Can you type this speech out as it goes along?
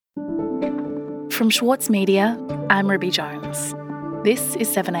From Schwartz Media, I'm Ruby Jones. This is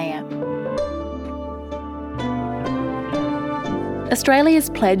 7am. Australia's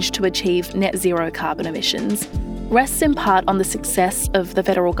pledge to achieve net zero carbon emissions rests in part on the success of the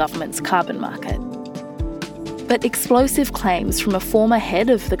federal government's carbon market. But explosive claims from a former head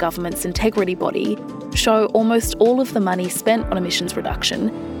of the government's integrity body show almost all of the money spent on emissions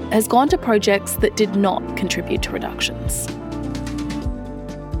reduction has gone to projects that did not contribute to reductions.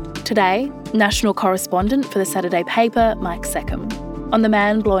 Today, national correspondent for the Saturday paper, Mike Seckham, on the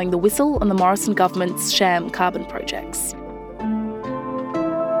man blowing the whistle on the Morrison government's sham carbon projects.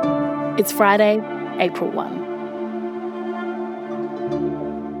 It's Friday, April 1.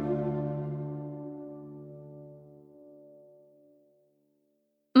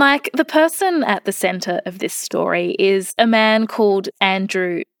 Mike, the person at the centre of this story is a man called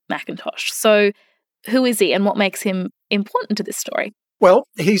Andrew McIntosh. So who is he and what makes him important to this story? Well,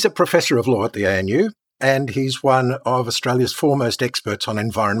 he's a professor of law at the ANU, and he's one of Australia's foremost experts on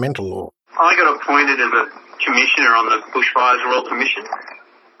environmental law. I got appointed as a commissioner on the Bushfires Royal Commission.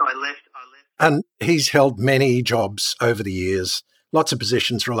 I left. And he's held many jobs over the years, lots of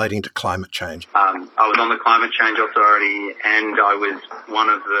positions relating to climate change. I was on the Climate Change Authority, and I was one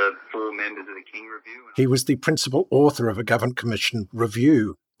of the 4 members of the King Review. He was the principal author of a government-commissioned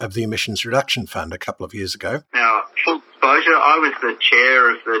review of the Emissions Reduction Fund a couple of years ago. Now, full disclosure, I was the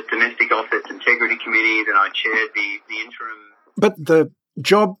chair of the Domestic Offsets Integrity Committee, then I chaired the interim. But the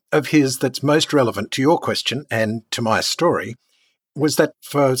job of his that's most relevant to your question and to my story was that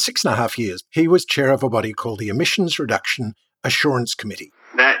for 6.5 years, he was chair of a body called the Emissions Reduction Assurance Committee.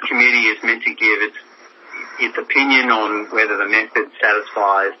 That committee is meant to give its opinion on whether the method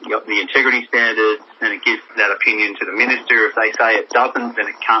satisfies the integrity standards, and it gives that opinion to the minister. If they say it doesn't, then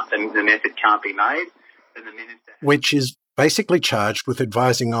the method can't be made. Then the minister, which is basically charged with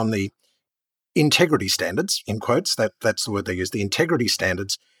advising on the integrity standards, in quotes, that's the word they use, the integrity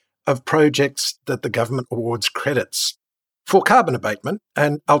standards of projects that the government awards credits for carbon abatement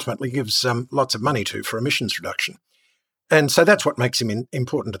and ultimately gives lots of money to for emissions reduction. And so that's what makes him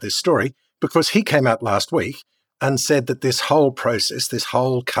important to this story, because he came out last week and said that this whole process, this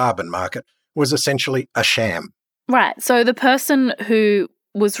whole carbon market, was essentially a sham. Right. So the person who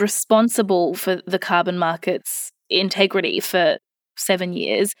was responsible for the carbon market's integrity for 7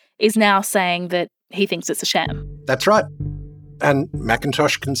 years is now saying that he thinks it's a sham. That's right. And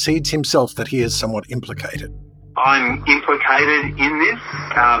McIntosh concedes himself that he is somewhat implicated. I'm implicated in this.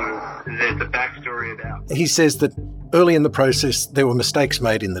 There's a backstory about. He says that early in the process, there were mistakes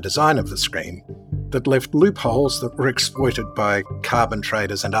made in the design of the scheme that left loopholes that were exploited by carbon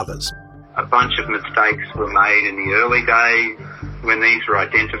traders and others. A bunch of mistakes were made in the early days. When these were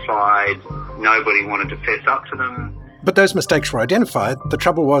identified, nobody wanted to fess up to them. But those mistakes were identified. The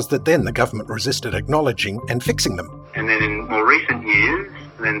trouble was that then the government resisted acknowledging and fixing them. And then in more recent years,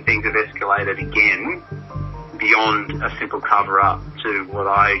 then things have escalated again beyond a simple cover-up to what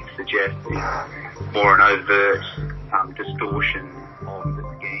I suggest is more an overt distortion of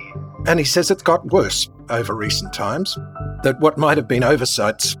the scheme. And he says it's got worse over recent times, that what might have been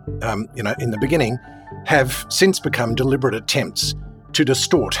oversights, in the beginning, have since become deliberate attempts to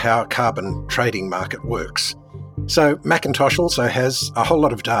distort how a carbon trading market works. So McIntosh also has a whole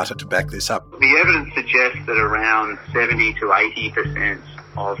lot of data to back this up. The evidence suggests that around 70 to 80%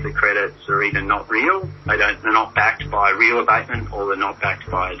 of the credits are either not real, they're not backed by real abatement, or they're not backed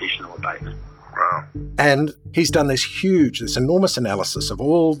by additional abatement. Wow. And he's done this enormous analysis of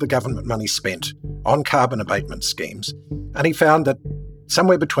all the government money spent on carbon abatement schemes, and he found that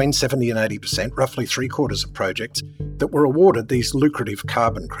somewhere between 70 and 80%, roughly 3/4 of projects that were awarded these lucrative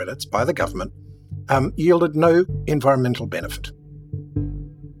carbon credits by the government, yielded no environmental benefit.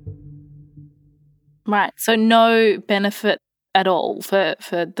 Right, so no benefit at all for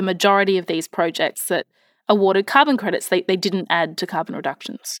the majority of these projects that awarded carbon credits. They didn't add to carbon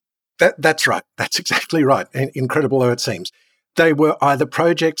reductions. That's right. That's exactly right. Incredible though it seems. They were either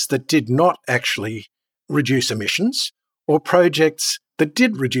projects that did not actually reduce emissions, or projects that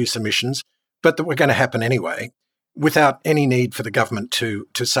did reduce emissions but that were going to happen anyway without any need for the government to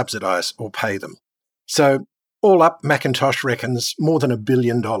subsidise or pay them. So all up, McIntosh reckons more than $1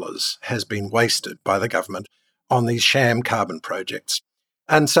 billion has been wasted by the government on these sham carbon projects.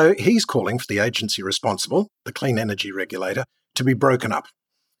 And so he's calling for the agency responsible, the Clean Energy Regulator, to be broken up.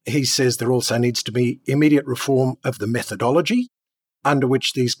 He says there also needs to be immediate reform of the methodology under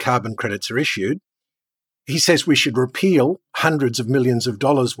which these carbon credits are issued. He says we should repeal hundreds of millions of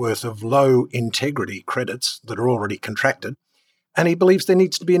dollars worth of low integrity credits that are already contracted. And he believes there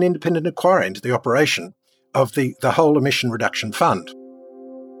needs to be an independent inquiry into the operation of the whole emission reduction fund.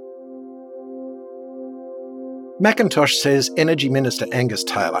 McIntosh says Energy Minister Angus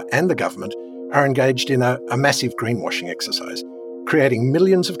Taylor and the government are engaged in a massive greenwashing exercise, creating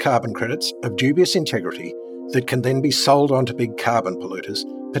millions of carbon credits of dubious integrity that can then be sold on to big carbon polluters,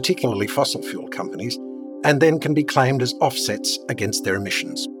 particularly fossil fuel companies, and then can be claimed as offsets against their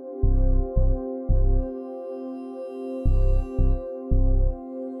emissions.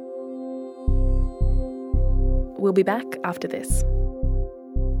 We'll be back after this.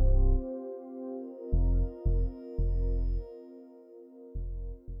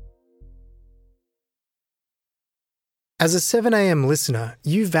 As a 7am listener,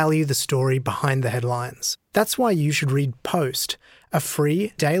 you value the story behind the headlines. That's why you should read Post, a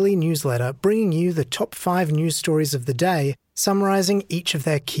free daily newsletter bringing you the top 5 news stories of the day, summarising each of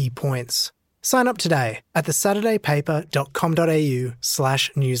their key points. Sign up today at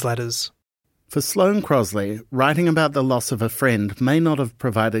thesaturdaypaper.com.au/newsletters. For Sloane Crosley, writing about the loss of a friend may not have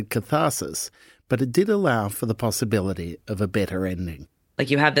provided catharsis, but it did allow for the possibility of a better ending. Like,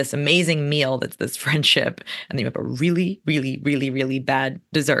 you have this amazing meal that's this friendship, and then you have a really, really, really, really bad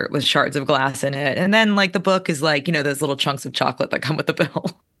dessert with shards of glass in it. And then, like, the book is like, you know, those little chunks of chocolate that come with the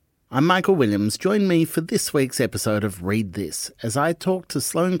bill. I'm Michael Williams. Join me for this week's episode of Read This as I talk to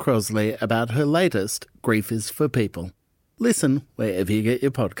Sloane Crosley about her latest, Grief is for People. Listen wherever you get your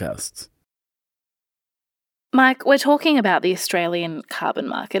podcasts. Mike, we're talking about the Australian carbon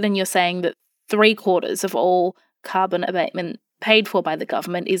market, and you're saying that 3/4 of all carbon abatement paid for by the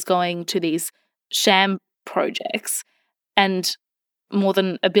government is going to these sham projects, and more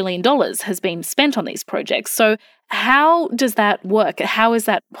than $1 billion has been spent on these projects. So how does that work? How is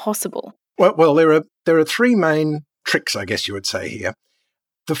that possible? Well, there are 3 main tricks, I guess you would say here.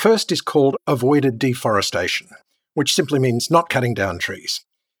 The first is called avoided deforestation, which simply means not cutting down trees.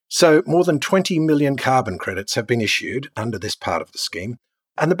 So more than 20 million carbon credits have been issued under this part of the scheme.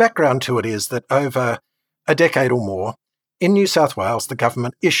 And the background to it is that over a decade or more, in New South Wales, the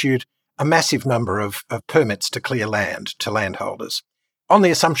government issued a massive number of permits to clear land to landholders on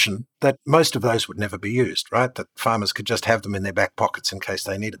the assumption that most of those would never be used, right? That farmers could just have them in their back pockets in case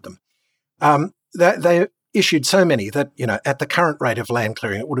they needed them. They issued so many that, you know, at the current rate of land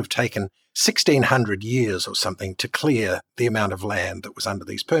clearing, it would have taken 1,600 years or something to clear the amount of land that was under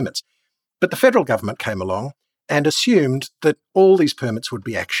these permits. But the federal government came along and assumed that all these permits would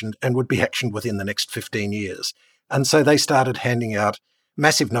be actioned and would be actioned within the next 15 years. And so they started handing out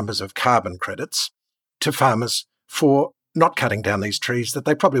massive numbers of carbon credits to farmers for not cutting down these trees that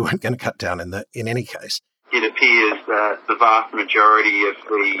they probably weren't going to cut down in any case. It appears that the vast majority of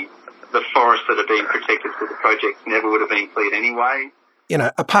the forests that are being protected for the project never would have been cleared anyway. You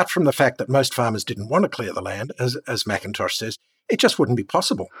know, apart from the fact that most farmers didn't want to clear the land, as McIntosh says, it just wouldn't be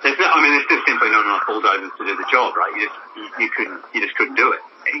possible. There's just simply not enough bulldozers to do the job, right? You just couldn't do it.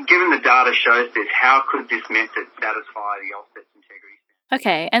 Given the data shows this, how could this method satisfy the offset's integrity?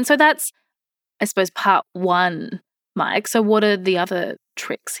 Okay, and so that's, I suppose, part 1, Mike. So what are the other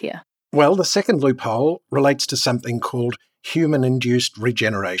tricks here? Well, the second loophole relates to something called human-induced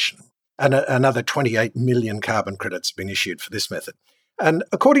regeneration. And another 28 million carbon credits have been issued for this method. And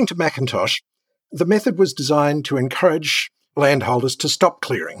according to McIntosh, the method was designed to encourage landholders to stop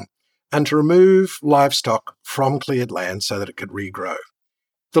clearing and to remove livestock from cleared land so that it could regrow.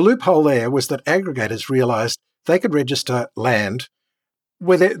 The loophole there was that aggregators realised they could register land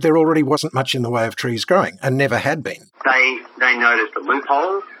where there already wasn't much in the way of trees growing and never had been. They noticed a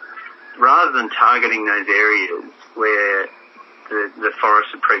loophole. Rather than targeting those areas where the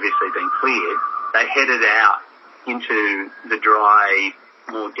forests had previously been cleared, they headed out into the dry,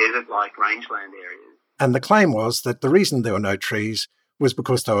 more desert-like rangeland areas. And the claim was that the reason there were no trees was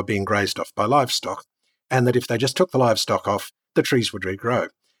because they were being grazed off by livestock, and that if they just took the livestock off, the trees would regrow.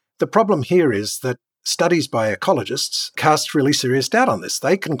 The problem here is that studies by ecologists cast really serious doubt on this.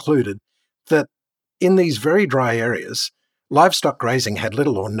 They concluded that in these very dry areas, livestock grazing had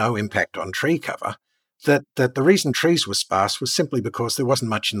little or no impact on tree cover, that the reason trees were sparse was simply because there wasn't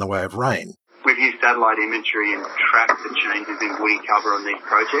much in the way of rain. We've used satellite imagery and tracked the changes in woody cover on these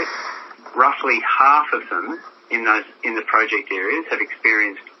projects. Roughly half of them in the project areas have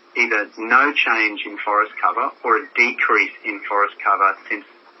experienced either no change in forest cover or a decrease in forest cover since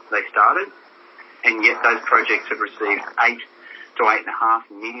they started, and yet those projects have received 8 to 8.5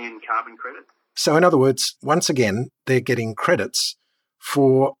 million carbon credits. So in other words, once again, they're getting credits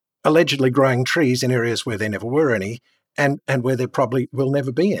for allegedly growing trees in areas where there never were any and where there probably will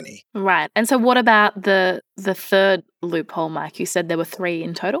never be any. Right. And so what about the third loophole, Mike? You said there were 3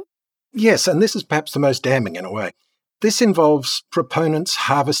 in total? Yes, and this is perhaps the most damning in a way. This involves proponents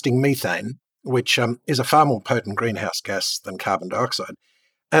harvesting methane, which is a far more potent greenhouse gas than carbon dioxide.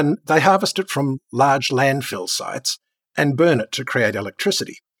 And they harvest it from large landfill sites and burn it to create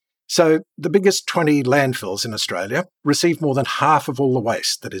electricity. So the biggest 20 landfills in Australia receive more than half of all the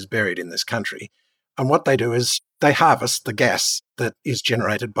waste that is buried in this country. And what they do is they harvest the gas that is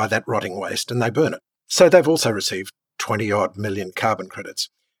generated by that rotting waste and they burn it. So they've also received 20-odd million carbon credits.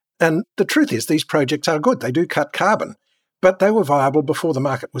 And the truth is these projects are good. They do cut carbon, but they were viable before the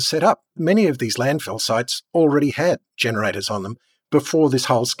market was set up. Many of these landfill sites already had generators on them before this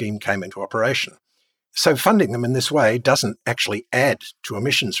whole scheme came into operation. So funding them in this way doesn't actually add to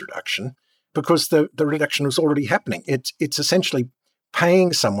emissions reduction because the reduction was already happening. It's essentially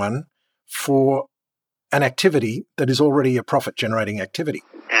paying someone for an activity that is already a profit-generating activity.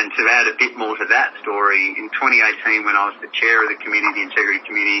 And to add a bit more to that story, in 2018 when I was the chair of the committee, the Integrity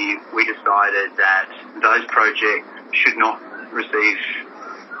Committee, we decided that those projects should not receive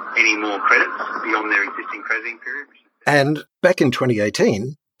any more credits beyond their existing crediting period. And back in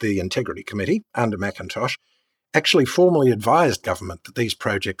 2018, the Integrity Committee, under McIntosh, actually formally advised government that these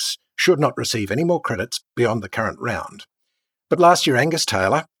projects should not receive any more credits beyond the current round. But last year, Angus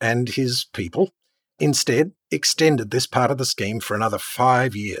Taylor and his people instead extended this part of the scheme for another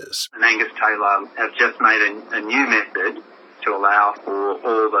 5 years. And Angus Taylor has just made a new method to allow for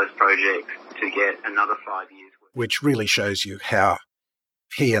all those projects to get another 5 years. Which really shows you how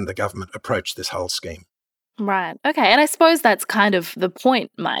he and the government approached this whole scheme. Right. Okay. And I suppose that's kind of the point,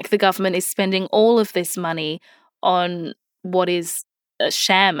 Mike. The government is spending all of this money on what is a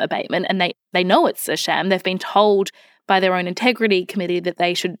sham abatement, and they know it's a sham. They've been told by their own Integrity Committee that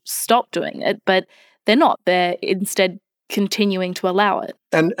they should stop doing it, but they're not. They're instead continuing to allow it.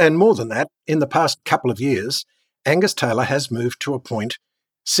 And more than that, in the past couple of years, Angus Taylor has moved to appoint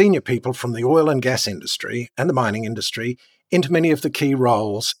senior people from the oil and gas industry and the mining industry into many of the key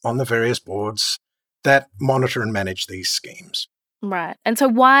roles on the various boards that monitor and manage these schemes. Right. And so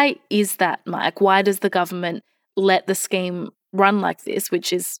why is that, Mike? Why does the government let the scheme run like this,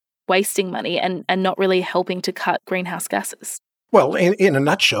 which is wasting money and not really helping to cut greenhouse gases? Well, in a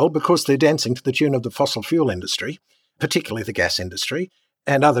nutshell, because they're dancing to the tune of the fossil fuel industry, particularly the gas industry,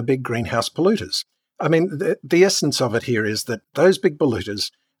 and other big greenhouse polluters. I mean, the essence of it here is that those big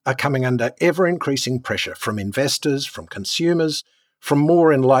polluters are coming under ever-increasing pressure from investors, from consumers, from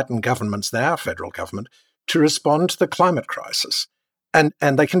more enlightened governments than our federal government to respond to the climate crisis. And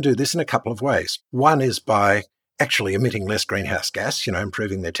they can do this in a couple of ways. One is by actually emitting less greenhouse gas,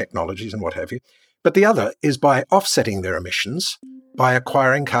 improving their technologies and what have you. But the other is by offsetting their emissions, by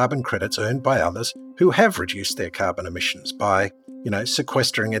acquiring carbon credits earned by others who have reduced their carbon emissions by,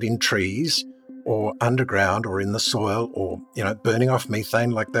 sequestering it in trees or underground or in the soil or, burning off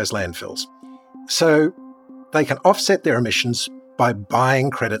methane like those landfills. So they can offset their emissions by buying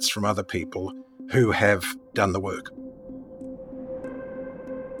credits from other people who have done the work.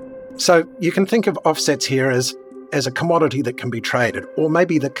 So you can think of offsets here as a commodity that can be traded, or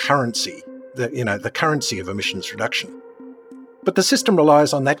maybe the currency, the currency of emissions reduction. But the system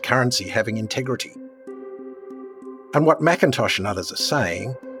relies on that currency having integrity. And what McIntosh and others are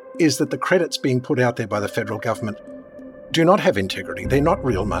saying is that the credits being put out there by the federal government do not have integrity. They're not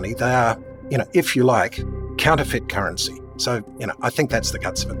real money. They are, if you like, counterfeit currency. So, I think that's the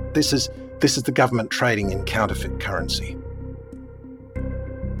guts of it. This is the government trading in counterfeit currency.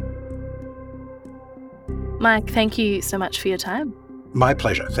 Mike, thank you so much for your time. My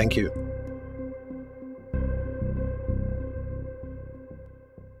pleasure. Thank you.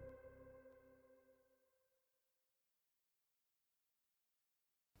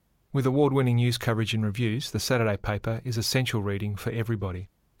 With award-winning news coverage and reviews, The Saturday Paper is essential reading for everybody.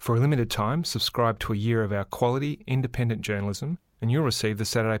 For a limited time, subscribe to a year of our quality, independent journalism, and you'll receive The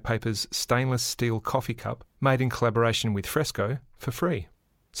Saturday Paper's stainless steel coffee cup, made in collaboration with Fresco, for free.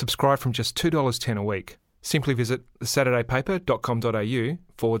 Subscribe from just $2.10 a week. Simply visit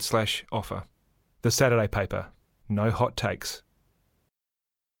thesaturdaypaper.com.au/offer. The Saturday Paper. No hot takes.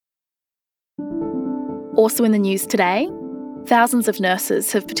 Also in the news today, thousands of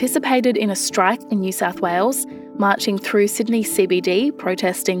nurses have participated in a strike in New South Wales, marching through Sydney CBD,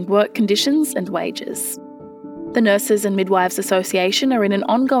 protesting work conditions and wages. The Nurses and Midwives Association are in an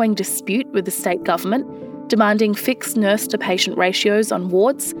ongoing dispute with the state government, demanding fixed nurse-to-patient ratios on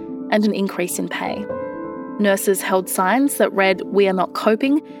wards and an increase in pay. Nurses held signs that read, "We are not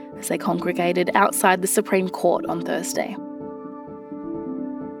coping," as they congregated outside the Supreme Court on Thursday.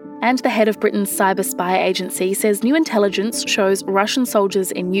 And the head of Britain's cyber spy agency says new intelligence shows Russian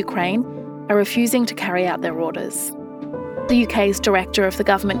soldiers in Ukraine are refusing to carry out their orders. The UK's director of the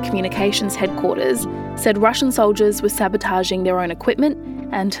government communications headquarters said Russian soldiers were sabotaging their own equipment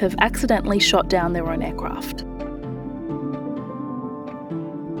and have accidentally shot down their own aircraft.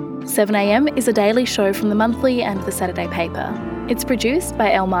 7am is a daily show from The Monthly and The Saturday Paper. It's produced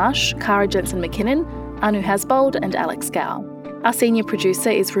by Elle Marsh, Cara Jensen-McKinnon, Anu Hasbold and Alex Gow. Our senior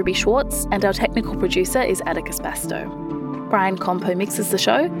producer is Ruby Schwartz and our technical producer is Atticus Bastow. Brian Compo mixes the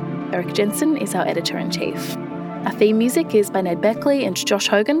show. Eric Jensen is our editor-in-chief. Our theme music is by Ned Beckley and Josh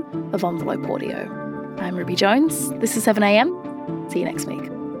Hogan of Envelope Audio. I'm Ruby Jones. This is 7am. See you next week.